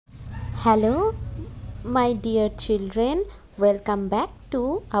Hello, my dear children, welcome back to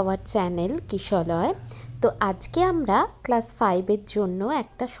our channel কিশলয়। তো আজকে আমরা ক্লাস 5 এর জন্য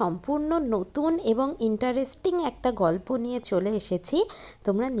একটা সম্পূর্ণ নতুন এবং ইন্টারেস্টিং একটা গল্প নিয়ে চলে এসেছি।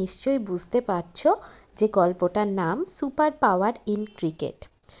 তোমরা নিশ্চয়ই বুঝতে পারছো যে গল্পটার নাম সুপার পাওয়ার ইন ক্রিকেট।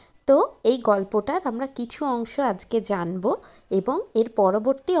 তো এই গল্পটার আমরা কিছু অংশ আজকে জানবো এবং এর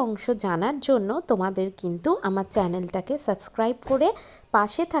পরবর্তী অংশ জানার জন্য তোমাদের কিন্তু আমার চ্যানেলটাকে সাবস্ক্রাইব করে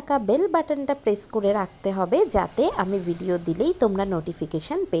পাশে থাকা বেল বাটনটা প্রেস করে রাখতে হবে, যাতে আমি ভিডিও দিলেই তোমরা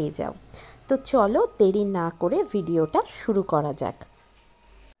নোটিফিকেশন পেয়ে যাও। তো চলো দেরি না করে ভিডিওটা শুরু করা যাক।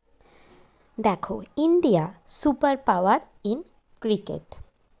 দেখো, India super power in cricket.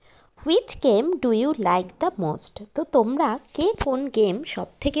 Which game do you like the most? তো তোমরা কে কোন গেম সব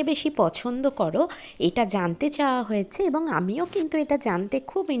থেকে বেশি পছন্দ করো এটা জানতে চাওয়া হয়েছে এবং আমিও কিন্তু এটা জানতে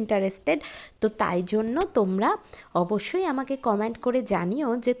খুব ইন্টারেস্টেড। তো তাই জন্য তোমরা অবশ্যই আমাকে কমেন্ট করে জানিও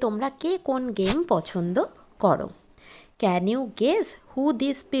যে তোমরা কে কোন গেম পছন্দ করো। Can you guess who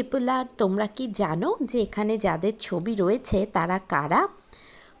this people আর? তোমরা কি জানো যে এখানে যাদের ছবি রয়েছে তারা কারা?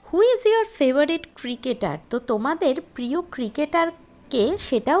 Who is your favourite cricketer? তো তোমাদের প্রিয় ক্রিকেটার কে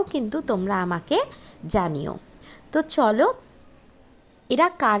সেটাও কিন্তু তোমরা আমাকে জানিও। তো চলো, এরা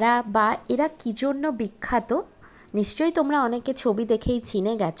কারা বা এরা কি জন্য বিখ্যাত নিশ্চয়ই তোমরা অনেকে ছবি দেখেই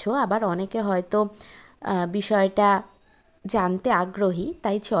চিনে গেছো, আবার অনেকে হয়তো বিষয়টা জানতে আগ্রহী।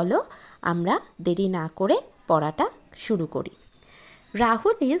 তাই চলো আমরা দেরি না করে পড়াটা শুরু করি।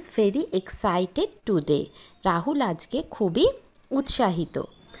 Rahul is very excited today. Rahul আজকে খুবই উৎসাহিত।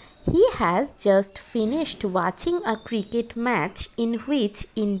 He has just finished watching a cricket match in which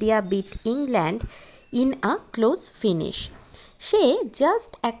India beat England in a close finish. Say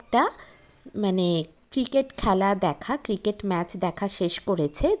just একটা ক্রিকেট ম্যাচ দেখা শেষ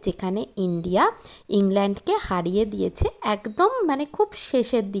করেছে যেখানে ইন্ডিয়া ইংল্যান্ডকে হারিয়ে দিয়েছে, একদম খুব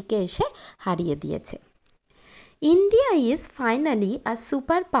শেষের দিকে এসে হারিয়ে দিয়েছে। India is finally a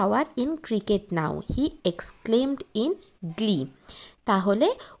superpower in cricket now, he exclaimed in glee. তাহলে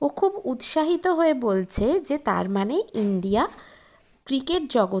ও খুব উৎসাহিত হয়ে বলছে যে তার মানে ইন্ডিয়া ক্রিকেট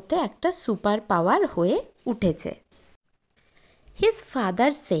জগতে একটা সুপার পাওয়ার হয়ে উঠেছে। হিজ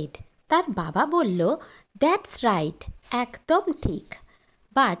ফাদার সেড, তার বাবা বলল, দ্যাটস রাইট, একদম ঠিক।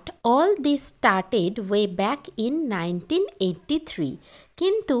 But all this started way back in 1983।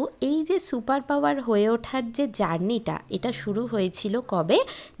 কিন্তু এই যে সুপার পাওয়ার হয়ে ওঠার যে জার্নিটা, এটা শুরু হয়েছিল কবে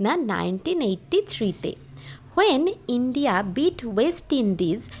না 1983-তে। when India beat West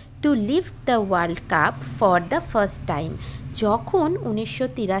Indies to lift the World Cup for the first time. যখন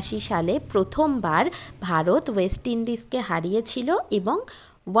 1983 সালে প্রথমবার ভারত ওয়েস্ট ইন্ডিজকে হারিয়েছিল এবং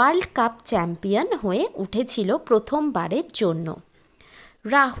ওয়ার্ল্ড কাপ চ্যাম্পিয়ন হয়ে উঠেছিল প্রথমবারের জন্য।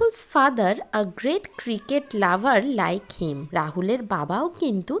 Rahul's father a great cricket lover like him. রাহুলের বাবাও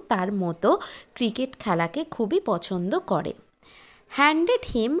কিন্তু তার মতো ক্রিকেট খেলাকে খুবই পছন্দ করে। হ্যান্ডেড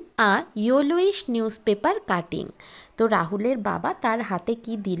হিম আ ইয়েলোইশ নিউজ পেপার কাটিং। তো রাহুলের বাবা তার হাতে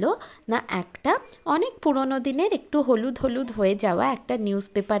কি দিল না একটা অনেক পুরনো দিনের একটু হলুদ হলুদ হয়ে যাওয়া একটা নিউজ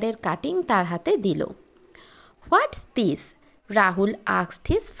পেপারের কাটিং তার হাতে দিল। What's this? Rahul asked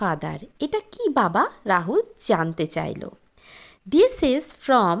his father. এটা কি বাবা? রাহুল জানতে চাইল। This is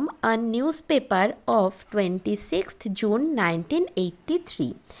from a news paper of 26th June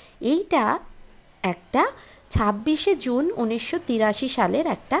 1983। এইটা একটা 26শে জুন 1983 সালের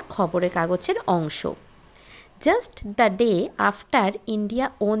একটা খবরের কাগজের অংশ। Just the day after India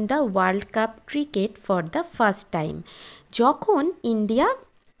won the world cup cricket for the first time. যখন ইন্ডিয়া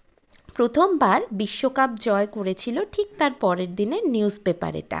প্রথমবার বিশ্বকাপ জয় করেছিল ঠিক তার পরের দিনের নিউজ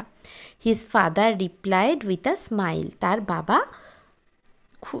পেপার এটা। His father replied with a smile. তার বাবা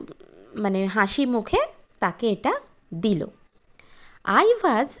হাসি মুখে তাকে এটা দিল। I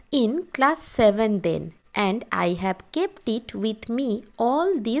was in class 7 then and I have kept it with me all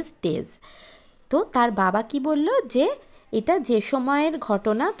these days. তো তার বাবা কি বলল যে এটা যে সময়ের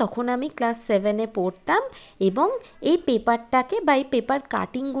ঘটনা, তখন আমি ক্লাস 7-এ পড়তাম এবং এই পেপারটাকে বা এই পেপার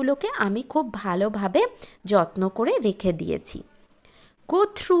কাটিংগুলোকে আমি খুব ভালোভাবে যত্ন করে রেখে দিয়েছি। গো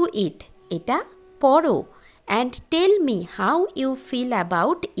থ্রু ইট, এটা পড়ো। And tell me how you feel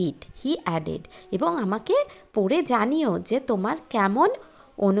about it, he added. এবং আমাকে পড়ে জানিও যে তোমার কেমন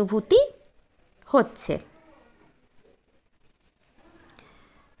অনুভূতি হচ্ছে।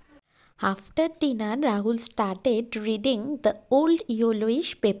 After dinner Rahul started reading the old yellowish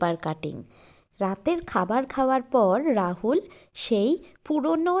paper cutting. রাতের খাবার খাওয়ার পর রাহুল সেই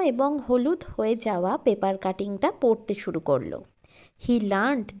পুরনো এবং হলুদ হয়ে যাওয়া পেপার কাটিংটা পড়তে শুরু করলো। He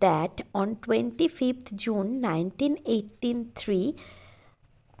learned that on 25th June 1983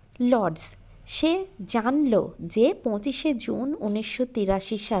 Lords, সে জানলো যে 25শে জুন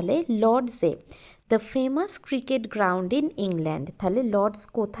 1983 সালে লর্ডসে the famous cricket ground in England, তাহলে লর্ডস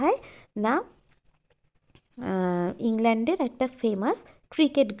কোথায় না ইংল্যান্ডের একটা famous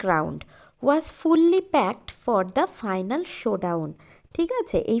cricket ground, was fully packed for the final showdown. ঠিক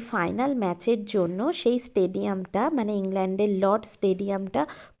আছে, এই ফাইনাল ম্যাচের জন্য সেই স্টেডিয়ামটা মানে ইংল্যান্ডের লর্ড স্টেডিয়ামটা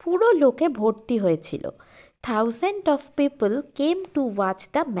পুরো লোকে ভর্তি হয়েছিল। Thousand of people came to watch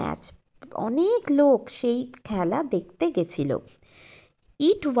the match, অনেক লোক সেই খেলা দেখতে গেছিল।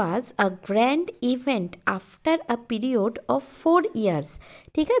 ইট ওয়াজ a grand event after a period of 4 years.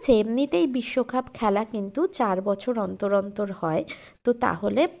 ঠিক আছে, এমনিতেই বিশ্বকাপ খেলা কিন্তু 4 বছর অন্তর অন্তর হয়, তো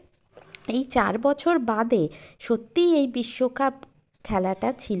তাহলে এই 4 বছর বাদে সত্যিই এই বিশ্বকাপ খেলাটা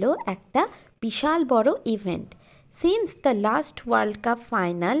ছিল একটা বিশাল বড় event. Since the last world cup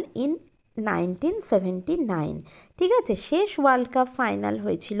final in 1979, ঠিক আছে, শেষ ওয়ার্ল্ড কাপ ফাইনাল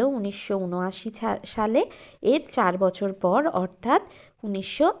হয়েছিল 1979 সালে, এর 4 বছর পর অর্থাৎ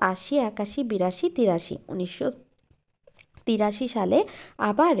 1980, 81, 82, 83, 1983 সালে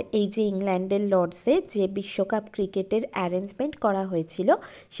আবার এই যে ইংল্যান্ডের লর্ডসে যে বিশ্বকাপ ক্রিকেটের অ্যারেঞ্জমেন্ট করা হয়েছিল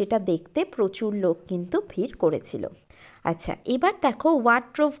সেটা দেখতে প্রচুর লোক কিন্তু ভিড় করেছিল। আচ্ছা, এবার দেখো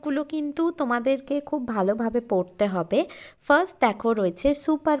ওয়ার্ড্রোবগুলো কিন্তু তোমাদেরকে খুব ভালোভাবে পড়তে হবে। ফার্স্ট দেখো রয়েছে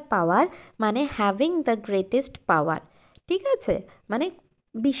সুপার পাওয়ার, মানে হ্যাভিং দ্য গ্রেটেস্ট পাওয়ার। ঠিক আছে, মানে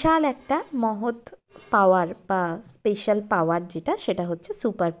বিশাল একটা মহৎ পাওয়ার বা স্পেশাল পাওয়ার যেটা, সেটা হচ্ছে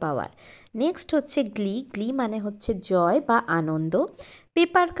সুপার পাওয়ার। নেক্সট হচ্ছে গ্লি, গ্লি মানে হচ্ছে জয় বা আনন্দ।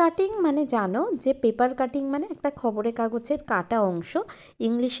 পেপার কাটিং মানে জানো যে পেপার কাটিং মানে একটা খবরের কাগজের কাটা অংশ,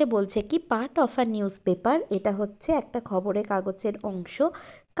 ইংলিশে বলছে কি part of a news paper, এটা হচ্ছে একটা খবরের কাগজের অংশ।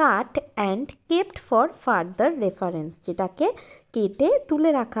 Cut and kept for further reference, যেটাকে কেটে তুলে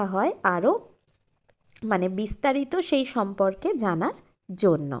রাখা হয় আরও মানে বিস্তারিত সেই সম্পর্কে জানার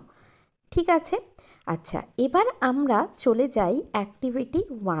জন্য। ঠিক আছে, আচ্ছা এবার আমরা চলে যাই অ্যাক্টিভিটি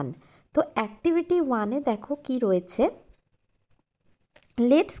 1। তো অ্যাক্টিভিটি 1-এ দেখো কি রয়েছে,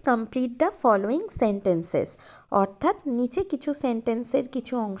 let's complete the following sentences, অর্থাৎ নিচে কিছু সেন্টেন্সের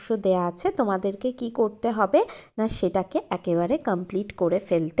কিছু অংশ দেয়া আছে, তোমাদেরকে কি করতে হবে না সেটাকে একেবারে কমপ্লিট করে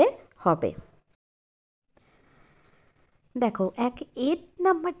ফেলতে হবে। দেখো 8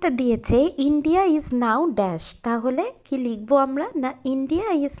 নাম্বারটা দিয়েছে ইন্ডিয়া ইজ নাও ড্যাশ, তাহলে কি লিখবো আমরা না India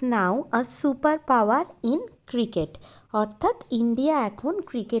is now a super power in cricket, অর্থাৎ ইন্ডিয়া এখন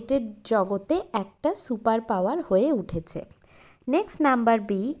ক্রিকেটের জগতে একটা সুপার পাওয়ার হয়ে উঠেছে। Next number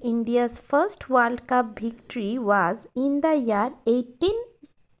B, India's first world cup victory was in the year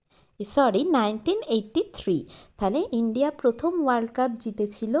 1983, তাহলে ইন্ডিয়া প্রথম ওয়ার্ল্ড কাপ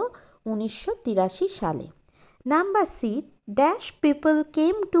জিতেছিল 1983 সালে। Number C, dash people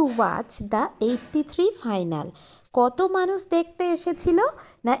came to watch the 83 final, কত মানুষ দেখতে এসেছিল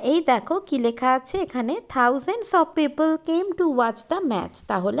না এই দেখো কি লেখা আছে এখানে, thousands of people came to watch the match,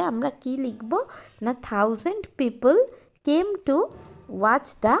 তাহলে আমরা কি লিখব না 1000 people came to watch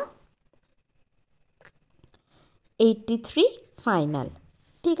the 83 final.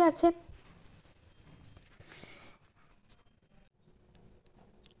 ঠিক আছে,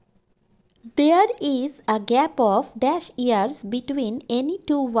 There is a gap of dash years between any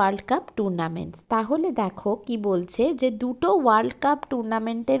two World Cup tournaments, তাহলে দেখো কি বলছে যে দুটো ওয়ার্ল্ড কাপ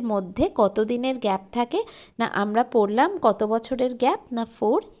টুর্নামেন্টের মধ্যে কত দিনের গ্যাপ থাকে না আমরা পড়লাম কত বছরের গ্যাপ না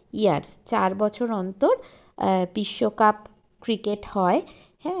 4 ইয়ার্স, 4 বছর অন্তর বিশ্বকাপ ক্রিকেট হয়।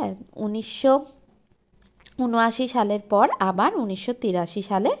 হ্যাঁ, 1979 সালের পর আবার 1983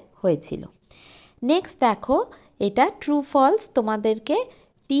 সালে হয়েছিল। নেক্সট দেখো এটা ট্রু ফলস, তোমাদেরকে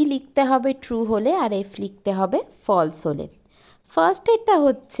টি লিখতে হবে ট্রু হলে আর এফ লিখতে হবে ফলস হলে। ফার্স্ট এটা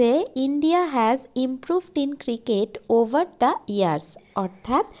হচ্ছে India has improved in cricket over the years,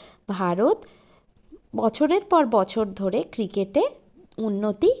 অর্থাৎ ভারত বছরের পর বছর ধরে ক্রিকেটে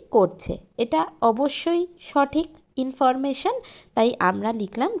উন্নতি করছে, এটা অবশ্যই সঠিক ইনফরমেশন, তাই আমরা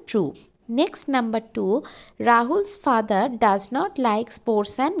লিখলাম true. Next number 2, Rahul's father does not like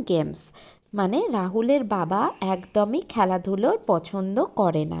sports and games, মানে রাহুলের বাবা একদমই খেলাধুলো পছন্দ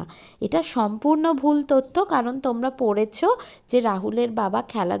করে না, এটা সম্পূর্ণ ভুল তথ্য, কারণ তোমরা পড়েছো যে রাহুলের বাবা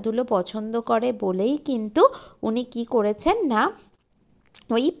খেলাধুলো পছন্দ করে বলেই কিন্তু উনি কি করেছেন না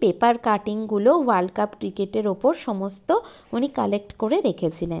ওই পেপার কাটিংগুলো ওয়ার্ল্ড কাপ ক্রিকেটের ওপর সমস্ত উনি কালেক্ট করে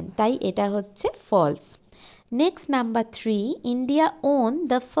রেখেছিলেন, তাই এটা হচ্ছে false. Next number 3, India won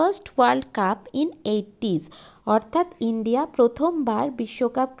the first world cup in 80s, অর্থাৎ ইন্ডিয়া প্রথমবার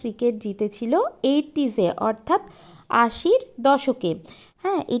বিশ্বকাপ ক্রিকেট জিতেছিল 80s-এ, অর্থাৎ 80-র দশকে।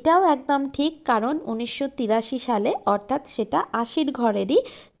 হ্যাঁ, এটাও একদম ঠিক, কারণ 1983 সালে, অর্থাৎ সেটা 80-র ঘরেরই,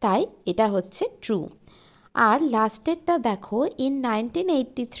 তাই এটা হচ্ছে ট্রু। আর লাস্টেরটা দেখো, in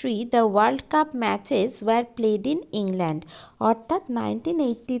 1983 the world cup matches war played in England. অর্থাৎ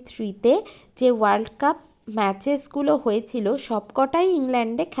 1983-তে যে ওয়ার্ল্ড কাপ ম্যাচেসগুলো হয়েছিল সবকটাই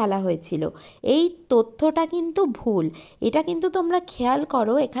ইংল্যান্ডে খেলা হয়েছিল। এই তথ্যটা কিন্তু ভুল, এটা কিন্তু তোমরা খেয়াল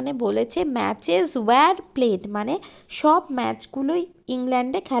করো, এখানে বলেছে ম্যাচেস ওয়ার প্লেড, মানে সব ম্যাচগুলোই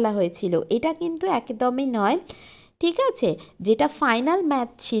ইংল্যান্ডে খেলা হয়েছিল, এটা কিন্তু একদমই নয়। ঠিক আছে, যেটা ফাইনাল ম্যাচ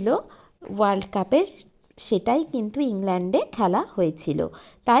ছিল ওয়ার্ল্ড কাপের সেটাই কিন্তু ইংল্যান্ডে খেলা হয়েছিল,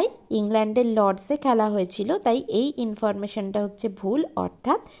 তাই ইংল্যান্ডের লর্ডসে খেলা হয়েছিল, তাই এই ইনফরমেশনটা হচ্ছে ভুল,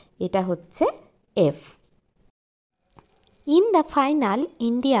 অর্থাৎ এটা হচ্ছে F. In the final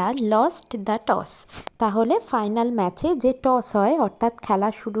India lost the toss. তাহলে ফাইনাল ম্যাচে যে টস হয়, অর্থাৎ খেলা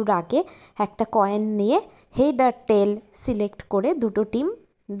শুরুর আগে একটা কয়েন নিয়ে হেড আর টেল সিলেক্ট করে দুটো টিম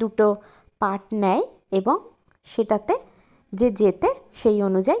দুটো পার্ট নেয় এবং সেটাতে যে জেতে সেই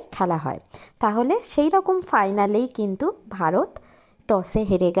অনুযায়ী খেলা হয়। তাহলে সেই রকম ফাইনালেই কিন্তু ভারত টসে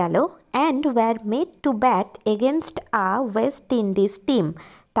হেরে গেল and wire made to bat against a West Indies team.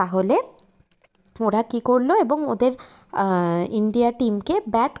 তাহলে ওরা কি করলো এবং ওদের ইন্ডিয়া টিমকে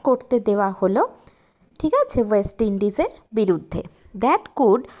ব্যাট করতে দেওয়া হলো, ঠিক আছে, ওয়েস্ট ইন্ডিজের বিরুদ্ধে। That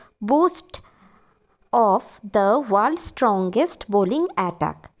could boost of the world strongest bowling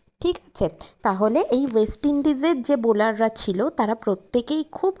attack. ঠিক আছে, তাহলে এই ওয়েস্ট ইন্ডিজের যে বোলাররা ছিল তারা প্রত্যেকেই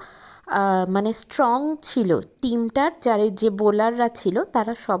খুব মানে স্ট্রং ছিল, টিমটার যারা যে বোলাররা ছিল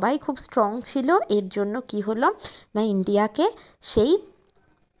তারা সবাই খুব স্ট্রং ছিল। এর জন্য কি হলো না, ইন্ডিয়াকে সেই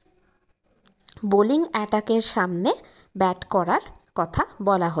বোলিং অ্যাটাকের সামনে ব্যাট করার কথা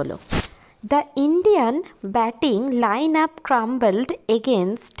বলা হলো। The Indian batting lineup crumbled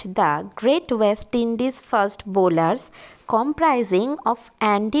against the Great West Indies fast bowlers comprising of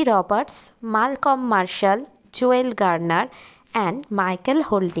Andy Roberts, Malcolm Marshall, Joel Garner and Michael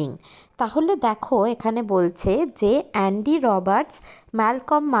Holding। তাহলে দেখো এখানে বলছে যে Andy Roberts,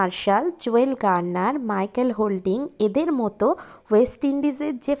 Malcolm martial, Joel Garner, Michael holding এদের মতো West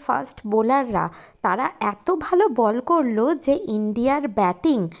ইন্ডিজের যে fast বোলাররা তারা এত ভালো বল করলো যে ইন্ডিয়ার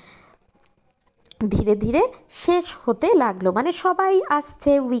ব্যাটিং ধীরে ধীরে শেষ হতে লাগলো, মানে সবাই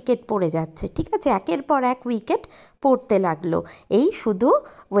আসছে, উইকেট পড়ে যাচ্ছে, ঠিক আছে, একের পর এক উইকেট পড়তে লাগলো, এই শুধু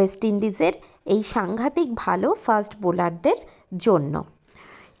ওয়েস্ট ইন্ডিজের এই সাংঘাতিক ভালো ফাস্ট বোলারদের জন্য।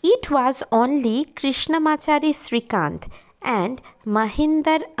 It was only Krishnamachari Srikanta and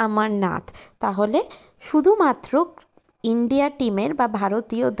Mohinder Amarnath. তাহলে শুধুমাত্র ইন্ডিয়া টিমের বা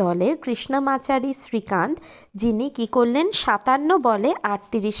ভারতীয় দলের কৃষ্ণমাচারী শ্রীকান্ত যিনি কি করলেন 57 বলে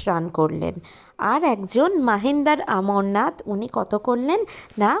 38 রান করলেন, আর একজন মহিন্দর অমরনাথ উনি কত করলেন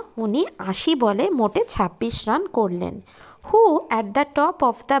না, উনি 80 বলে মোটে 26 রান করলেন। Who at the top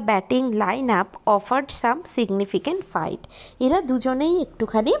of the batting lineup offered some significant fight। এরা দুজনেই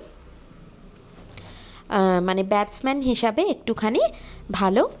একটুখানি মানে ব্যাটসম্যান হিসাবে একটুখানি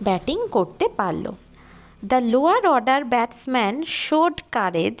ভালো ব্যাটিং করতে পারলো। The lower order batsmen showed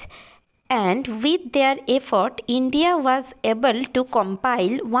courage and with their effort India was able to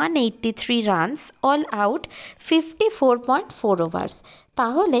compile 183 runs all out 54.4 overs।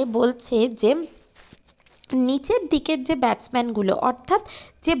 তাহলে বলছে যে নিচের দিকের যে ব্যাটসম্যানগুলো, অর্থাৎ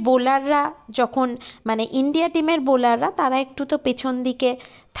যে বোলাররা যখন মানে ইন্ডিয়া টিমের বোলাররা তারা একটু তো পেছন দিকে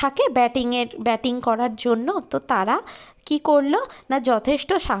থাকে ব্যাটিং করার জন্য, তো তারা কি করলো না যথেষ্ট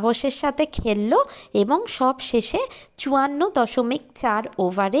সাহসের সাথে খেললো এবং সব শেষে 54.4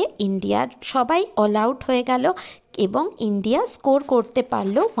 ওভারে ইন্ডিয়ার সবাই অল আউট হয়ে গেল এবং ইন্ডিয়া স্কোর করতে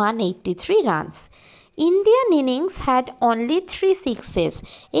পারলো 183 runs. Indian innings had only 3 sixes।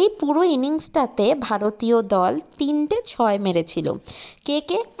 এই পুরো ইনিংসটাতে ভারতীয় দল 3টে 6 মেরেছিল। কে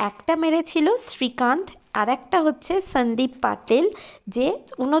কে? একটা মেরেছিল শ্রীকান্ত, আর একটা হচ্ছে সন্দীপ পাটিল যে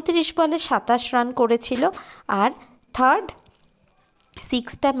 29 বলে 27 রান করেছিল, আর থার্ড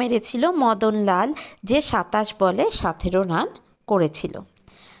 6টা মেরেছিল মদন লাল যে 27 বলে 17 রান করেছিল।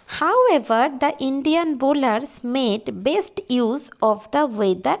 However, the Indian bowlers made best use of the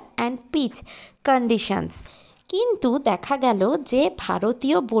weather and pitch conditions। কিন্তু দেখা গেল যে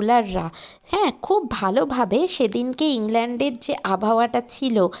ভারতীয় বোলাররা খুব ভালোভাবে সেদিনকে ইংল্যান্ডের যে আবহাওয়াটা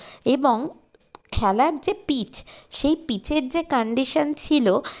ছিল এবং খেলার যে পিচ, সেই পিচের যে কন্ডিশন ছিল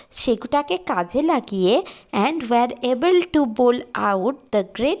সেটাকে কাজে লাগিয়ে and war able to bowl out the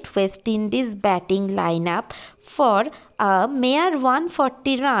great West Indies batting line up for mower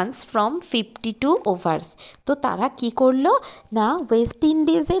 140 runs from 52 ওভার্স। তো তারা কি করলো না ওয়েস্ট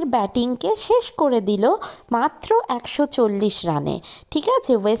ইন্ডিজের ব্যাটিংকে শেষ করে দিল মাত্র 140 রানে। ঠিক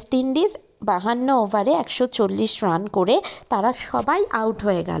আছে, ওয়েস্ট ইন্ডিজ 52 ওভারে 140 রান করে তারা সবাই আউট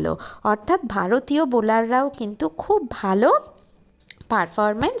হয়ে গেল, অর্থাৎ ভারতীয় বোলাররাও কিন্তু খুব ভালো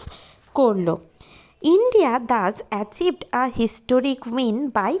পারফরমেন্স করলো। India Das achieved a historic win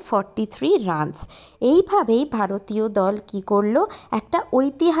by 43 runs. এইভাবেই ভারতীয় দল কি করলো, একটা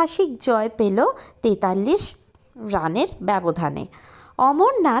ঐতিহাসিক জয় পেল 43 রানের ব্যবধানে।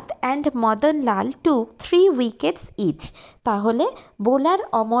 Amarnath and Madan Lal took 3 wickets each. তাহলে বোলার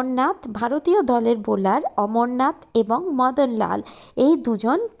অমরনাথ, ভারতীয় দলের বোলার অমরনাথ এবং মদন লাল এই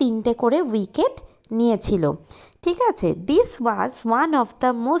দুজন 3টে করে উইকেট নিয়েছিল। ঠিক আছে, this was one of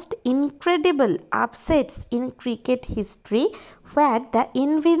the most incredible upsets in cricket history where the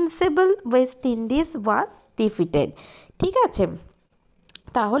invincible West Indies was defeated. ঠিক আছে,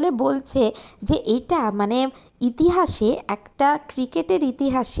 তাহলে বলছে যে এটা মানে ইতিহাসে, একটা ক্রিকেটের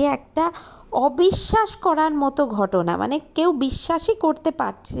ইতিহাসে একটা অবিশ্বাস করার মতো ঘটনা, মানে কেউ বিশ্বাসই করতে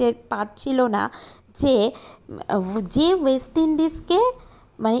পারছিল না যে ওয়েস্ট ইন্ডিজকে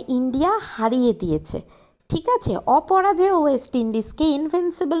মানে ইন্ডিয়া হারিয়ে দিয়েছে। ঠিক আছে, অপরাজেয় ওয়েস্ট ইন্ডিজকে,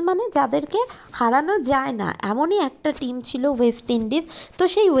 ইনভিনসিবল মানে যাদেরকে হারানো যায় না, এমনই একটা টিম ছিল ওয়েস্ট ইন্ডিজ। তো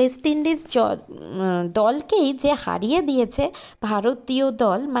সেই ওয়েস্ট ইন্ডিজ দলকেই যে হারিয়ে দিয়েছে ভারতীয়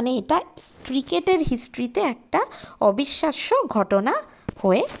দল, মানে এটা ক্রিকেটের হিস্ট্রিতে একটা অবিশ্বাস্য ঘটনা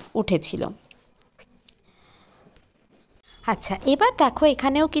হয়ে উঠেছিল। আচ্ছা, এবার দেখো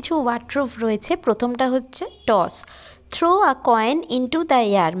এখানেও কিছু ওয়ার্ড ট্রুথ রয়েছে। প্রথমটা হচ্ছে toss, throw a coin into the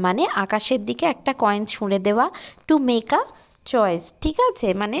air, মানে আকাশের দিকে একটা কয়েন ছুঁড়ে দেওয়া। টু মেক আ চয়েস, ঠিক আছে,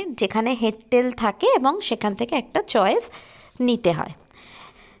 মানে যেখানে হেড টেল থাকে এবং সেখান থেকে একটা চয়েস নিতে হয়।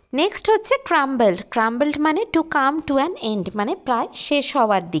 নেক্সট হচ্ছে ক্রাম্বলড, ক্রাম্বলড মানে to come to an end, মানে প্রায় শেষ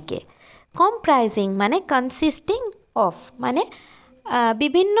হওয়ার দিকে। কম্প্রাইজিং মানে কনসিস্টিং অফ, মানে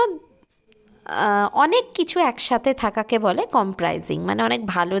বিভিন্ন অনেক কিছু একসাথে থাকাকে বলে কম্প্রাইজিং, মানে অনেক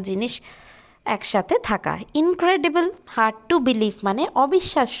ভালো জিনিস একসাথে থাকা। ইনক্রেডিবল, হার্ড টু বিলিভ মানে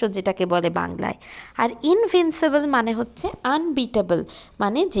অবিশ্বাস্য যেটাকে বলে বাংলায়। আর ইনভিনসিবল মানে হচ্ছে আনবিটেবল,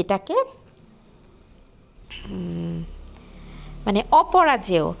 মানে যেটাকে মানে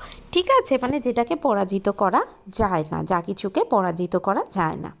অপরাজেয়। ঠিক আছে, মানে যেটাকে পরাজিত করা যায় না, যা কিছুকে পরাজিত করা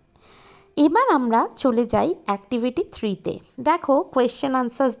যায় না। এবার আমরা চলে যাই অ্যাক্টিভিটি 3-তে। দেখো কোয়েশ্চেন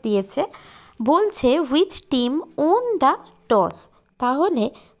আনসার্স দিয়েছে, বলছে which team won the toss, তাহলে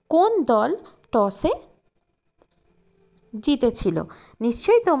কোন দল টসে জিতেছিল?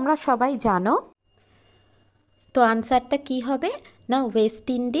 নিশ্চয়ই তোমরা সবাই জানো। তো আনসারটা কি হবে না, West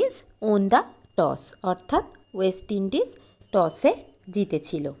Indies won the toss, অর্থাৎ ওয়েস্ট ইন্ডিজ টসে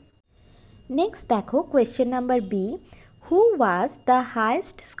জিতেছিল। নেক্সট দেখো question number B, who was the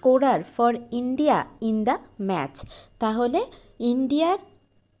highest scorer for India in the match, তাহলে ইন্ডিয়ার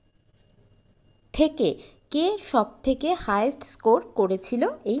থেকে কে সব থেকে হায়েস্ট স্কোর করেছিল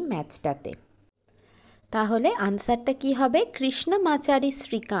এই ম্যাচটাতে? তাহলে আনসারটা কি হবে, কৃষ্ণমাচারী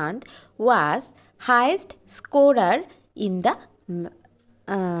শ্রীকান্ত ওয়াজ highest scorer in the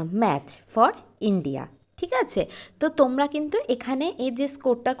match for India. ঠিক আছে, তো তোমরা কিন্তু এখানে এই যে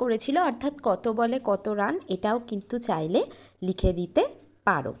স্কোরটা করেছিল অর্থাৎ কত বলে কত রান, এটাও কিন্তু চাইলে লিখে দিতে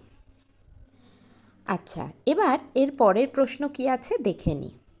পারো। আচ্ছা, এবার এর পরের প্রশ্ন কি আছে দেখে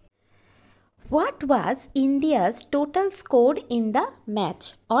নিই। What was India's total score in the match,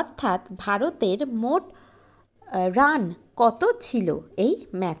 অর্থাৎ ভারতের মোট রান কত ছিল এই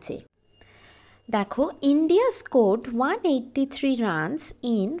ম্যাচে? দেখো ইন্ডিয়া স্কোর্ড 183 রানস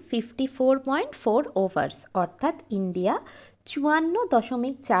ইন 54.4 ওভার্স, অর্থাৎ ইন্ডিয়া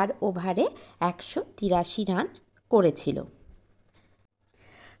 54.4 ওভারে 183 রান করেছিল।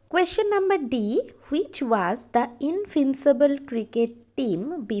 Question number D, which was the invincible cricket team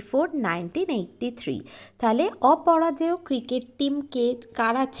before 1983, তাহলে অপরাজেয় ক্রিকেট টিম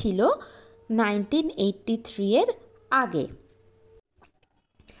কারা ছিল 1983 এর আগে?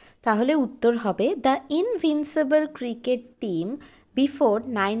 তাহলে উত্তর হবে the invincible cricket team before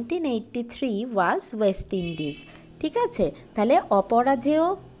 1983 was West Indies. ঠিক আছে, তাহলে অপরাজেয়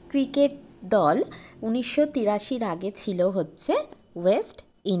ক্রিকেট দল 1983 আগে ছিল হচ্ছে ওয়েস্ট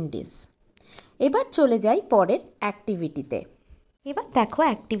ইন্ডিজ। এবার চলে যাই পরের অ্যাক্টিভিটিতে। এবার দেখো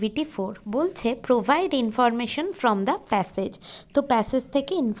অ্যাক্টিভিটি 4 বলছে provide information from the passage. তো প্যাসেজ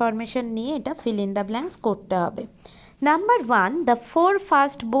থেকে ইনফরমেশন নিয়ে এটা ফিল ইন দ্য ব্ল্যাঙ্কস করতে হবে। Number 1, the 4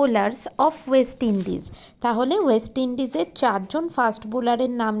 fast bowlers of West Indies, তাহলে ওয়েস্ট ইন্ডিজের 4জন ফাস্ট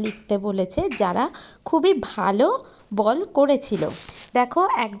বোলারের নাম লিখতে বলেছে যারা খুবই ভালো বল করেছিল। দেখো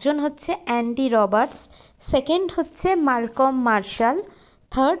একজন হচ্ছে অ্যান্ডি রবার্টস, সেকেন্ড হচ্ছে মালকম মার্শাল,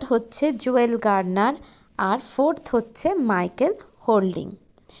 থার্ড হচ্ছে জুয়েল গার্নার, আর ফোর্থ হচ্ছে মাইকেল হোল্ডিং।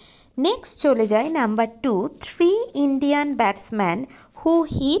 নেক্সট চলে যায় নাম্বার 2, 3 ইন্ডিয়ান ব্যাটসম্যান হু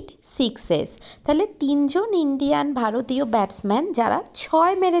হিট সিক্সেস, তাহলে 3জন ইন্ডিয়ান ভারতীয় ব্যাটসম্যান যারা 6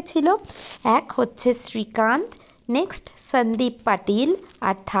 মেরেছিল। এক হচ্ছে শ্রীকান্ত, নেক্সট সন্দীপ পাটিল,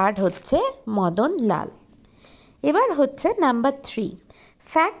 আর থার্ড হচ্ছে মদন লাল। এবার হচ্ছে number 3,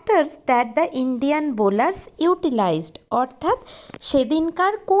 factors that the Indian bowlers utilised, অর্থাৎ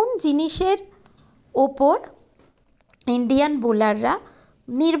সেদিনকার কোন জিনিসের ওপর ইন্ডিয়ান বোলাররা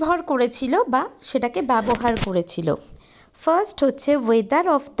নির্ভর করেছিল বা সেটাকে ব্যবহার করেছিল। ফার্স্ট হচ্ছে ওয়েদার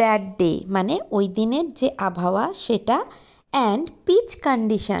অফ দ্যাট ডে, মানে ওই দিনের যে আবহাওয়া সেটা, অ্যান্ড পিচ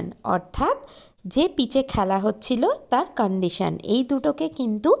কন্ডিশন, অর্থাৎ যে পিচে খেলা হচ্ছিল তার কন্ডিশন। এই দুটোকে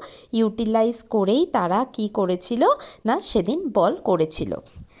কিন্তু ইউটিলাইজ করেই তারা কি করেছিল না সেদিন বল করেছিল।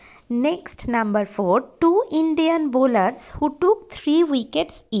 নেক্সট নাম্বার 4, 2 ইন্ডিয়ান বোলার্স হু টুক 3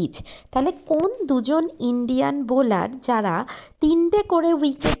 উইকেটস ইচ, তাহলে কোন দুজন ইন্ডিয়ান বোলার যারা 3টে করে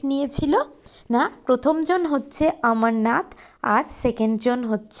উইকেট নিয়েছিল না, প্রথমজন হচ্ছে অমরনাথ আর সেকেন্ডজন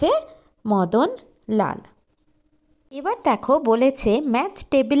হচ্ছে মদন লাল। এবার দেখো বলেছে match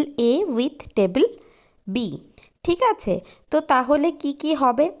table A with table B, ঠিক আছে? তো তাহলে কি কি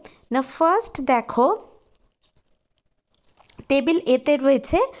হবে না, ফার্স্ট দেখো টেবিল এতে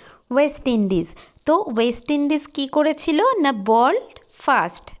রয়েছে ওয়েস্ট ইন্ডিজ। তো ওয়েস্ট ইন্ডিজ কি করেছিল না বল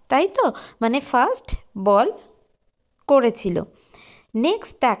ফার্স্ট, তাই তো, মানে ফার্স্ট বল করেছিল।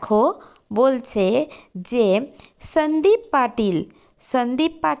 নেক্সট দেখো বলছে যে সন্দীপ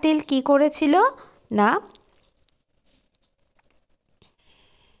পাটিল কি করেছিল না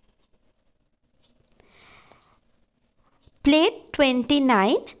প্লেড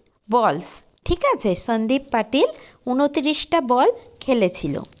 29 বলস, ঠিক আছে? সন্দীপ পাটিল 29টা বল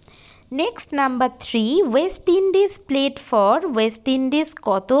খেলেছিল। Next number 3, West Indies played for, West Indies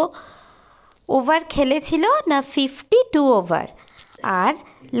কত ওভার খেলেছিল না 52 ওভার। আর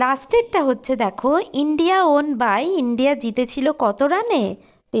লাস্টেরটা হচ্ছে দেখো ইন্ডিয়া ওন বাই, ইন্ডিয়া জিতেছিল কত রানে,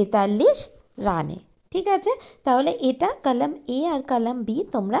 43 রানে, ঠিক আছে? তাহলে এটা কলাম এ আর কলাম বি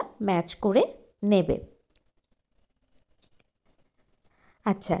তোমরা ম্যাচ করে নেবে।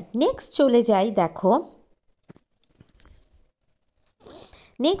 আচ্ছা, নেক্সট চলে যাই, দেখো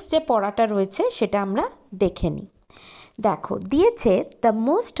নেক্সট যে পড়াটা রয়েছে সেটা আমরা দেখে নিই। দেখো দিয়েছে the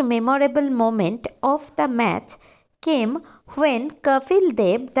most memorable moment of the match came when Kapil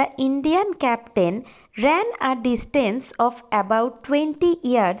Dev, the Indian captain, ran a distance of about 20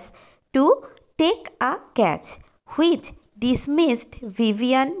 yards to take a catch, which dismissed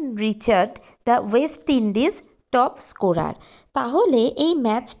Vivian Richard, the West Indies top scorer. তাহলে এই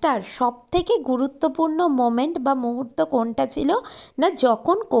ম্যাচটার সব থেকে গুরুত্বপূর্ণ moment বা মুহূর্ত কোনটা ছিল না,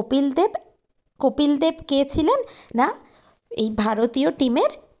 যখন কপিল দেব কে ছিলেন না এই ভারতীয়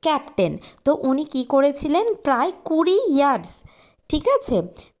টিমের ক্যাপ্টেন। তো উনি কি করেছিলেন প্রায় 20 ইয়ার্ডস, ঠিক আছে?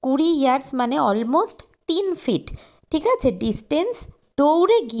 20 ইয়ার্ডস মানে অলমোস্ট 3 ফিট, ঠিক আছে, ডিস্টেন্স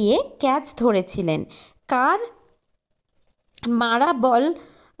দৌড়ে গিয়ে ক্যাচ ধরেছিলেন। কার মারা বল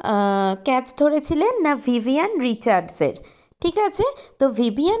ক্যাচ ধরেছিলেন না ভিভিয়ান রিচার্ডসের, ঠিক আছে? তো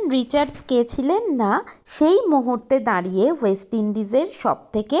ভিভিয়ান রিচার্ডস কে ছিলেন না সেই মুহূর্তে দাঁড়িয়ে ওয়েস্ট ইন্ডিজের সব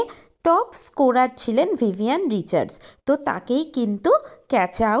থেকে টপ স্কোরার ছিলেন ভিভিয়ান রিচার্ডস। তো তাকেই কিন্তু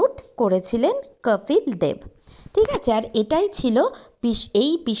ক্যাচ আউট করেছিলেন কপিল দেব, ঠিক আছে? আর এটাই ছিল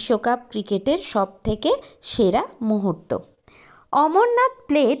এই বিশ্বকাপ ক্রিকেটের সব থেকে সেরা মুহূর্ত। Amarnath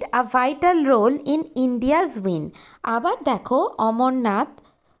played a vital role in India's win. আবার দেখো অমরনাথ,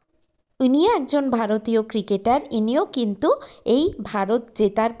 ইনিও একজন ভারতীয় ক্রিকেটার, ইনিও কিন্তু এই ভারত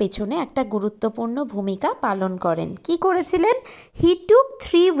জেতার পেছনে একটা গুরুত্বপূর্ণ ভূমিকা পালন করেন। কি করেছিলেন? হি টুক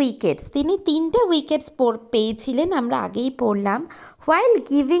 3 উইকেটস, তিনি 3টে উইকেটস পেয়েছিলেন, আমরা আগেই পড়লাম। While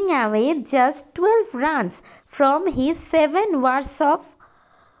giving away just 12 runs from his 7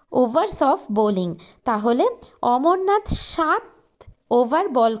 ওভার্স of bowling. তাহলে অমরনাথ 7 ওভার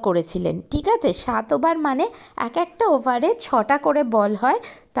বল করেছিলেন, ঠিক আছে? 7 ওভার মানে এক একটা ওভারে 6টা করে বল হয়,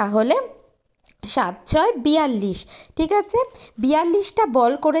 তাহলে 7 6 42, ঠিক আছে? 42টা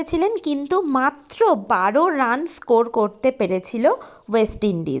বল করেছিলেন, কিন্তু মাত্র 12 রান স্কোর করতে পেরেছিল ওয়েস্ট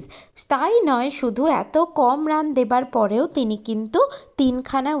ইন্ডিজ। তাই নয়, শুধু এত কম রান দেবার পরেও তিনি কিন্তু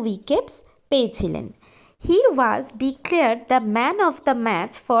 3খানা উইকেটস পেয়েছিলেন। হি was declared the man of the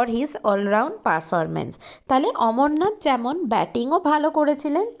match for his all-round performance. তাহলে অমরনাথ যেমন ব্যাটিংও ভালো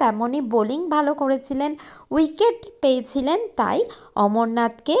করেছিলেন, তেমনই বোলিং ভালো করেছিলেন, উইকেট পেয়েছিলেন, তাই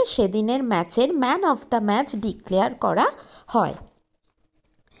অমরনাথকে সেদিনের ম্যাচের man of the match declare করা হয়।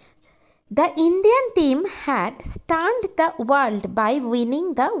 The Indian team had stand the world by winning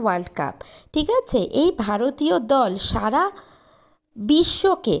the world cup, ঠিক আছে? এই ভারতীয় দল সারা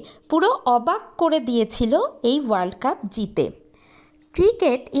বিশ্বকে পুরো অবাক করে দিয়েছিল এই ওয়ার্ল্ড কাপ জিতে।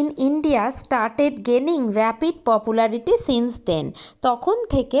 Cricket in India started gaining rapid popularity since then. তখন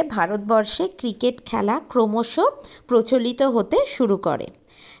থেকে ভারতবর্ষে ক্রিকেট খেলা ক্রমশ প্রচলিত হতে শুরু করে।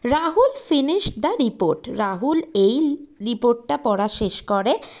 Rahul finished the report. Rahul এই রিপোর্টটা পড়া শেষ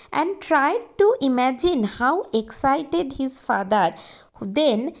করে and tried to imagine how excited his father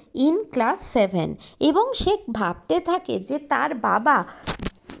then in class 7। এবং সে ভাবতে থাকে যে তার বাবা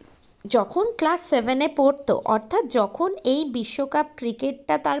যখন ক্লাস 7-এ পড়তো, অর্থাৎ যখন এই বিশ্বকাপ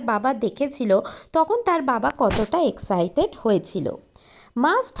ক্রিকেটটা তার বাবা দেখেছিল, তখন তার বাবা কতটা এক্সাইটেড হয়েছিল।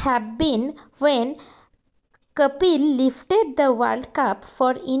 Must have been when Kapil lifted the world cup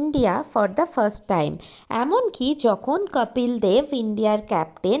for India for the first time. এমনকি যখন কপিল দেব, ইন্ডিয়ার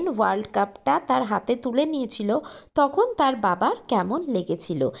ক্যাপ্টেন, ওয়ার্ল্ড কাপটা তার হাতে তুলে নিয়েছিল, তখন তার বাবার কেমন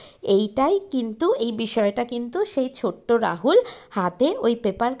লেগেছিল। এই বিষয়টা কিন্তু সেই ছোট্ট রাহুল হাতে ওই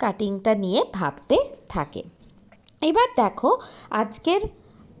পেপার কাটিংটা নিয়ে ভাবতে থাকে। এবার দেখো আজকের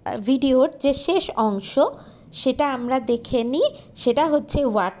ভিডিওর যে শেষ অংশ, সেটা আমরা দেখে নিই। সেটা হচ্ছে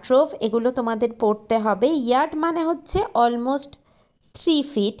ওয়ার্ডরোব। এগুলো তোমাদের পড়তে হবে। ইয়ার্ড মানে হচ্ছে অলমোস্ট 3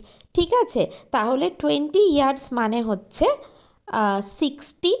 ফিট, ঠিক আছে? তাহলে 20 ইয়ার্ডস মানে হচ্ছে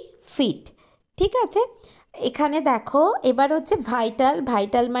 60 ফিট, ঠিক আছে? এখানে দেখো এবার হচ্ছে ভাইটাল।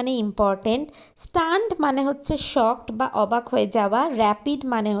 ভাইটাল মানে ইম্পর্টেন্ট। স্টান্ড মানে হচ্ছে শকড বা অবাক হয়ে যাওয়া। র্যাপিড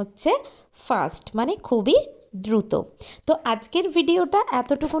মানে হচ্ছে ফাস্ট, মানে খুবই দ্রুত। তো আজকের ভিডিওটা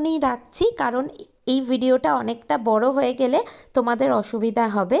এতটুকুনি রাখছি, কারণ এই ভিডিওটা অনেকটা বড় হয়ে গেলে তোমাদের অসুবিধা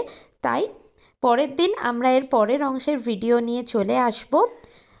হবে। তাই পরের দিন আমরা এর পরের অংশের ভিডিও নিয়ে চলে আসব।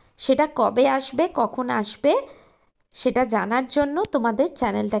 সেটা কবে আসবে, কখন আসবে, সেটা জানার জন্য তোমাদের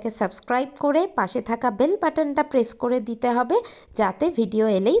চ্যানেলটাকে সাবস্ক্রাইব করে পাশে থাকা বেল বাটনটা প্রেস করে দিতে হবে, যাতে ভিডিও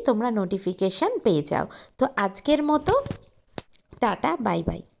এলেই তোমরা নোটিফিকেশন পেয়ে যাও। তো আজকের মতো টাটা, বাই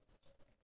বাই।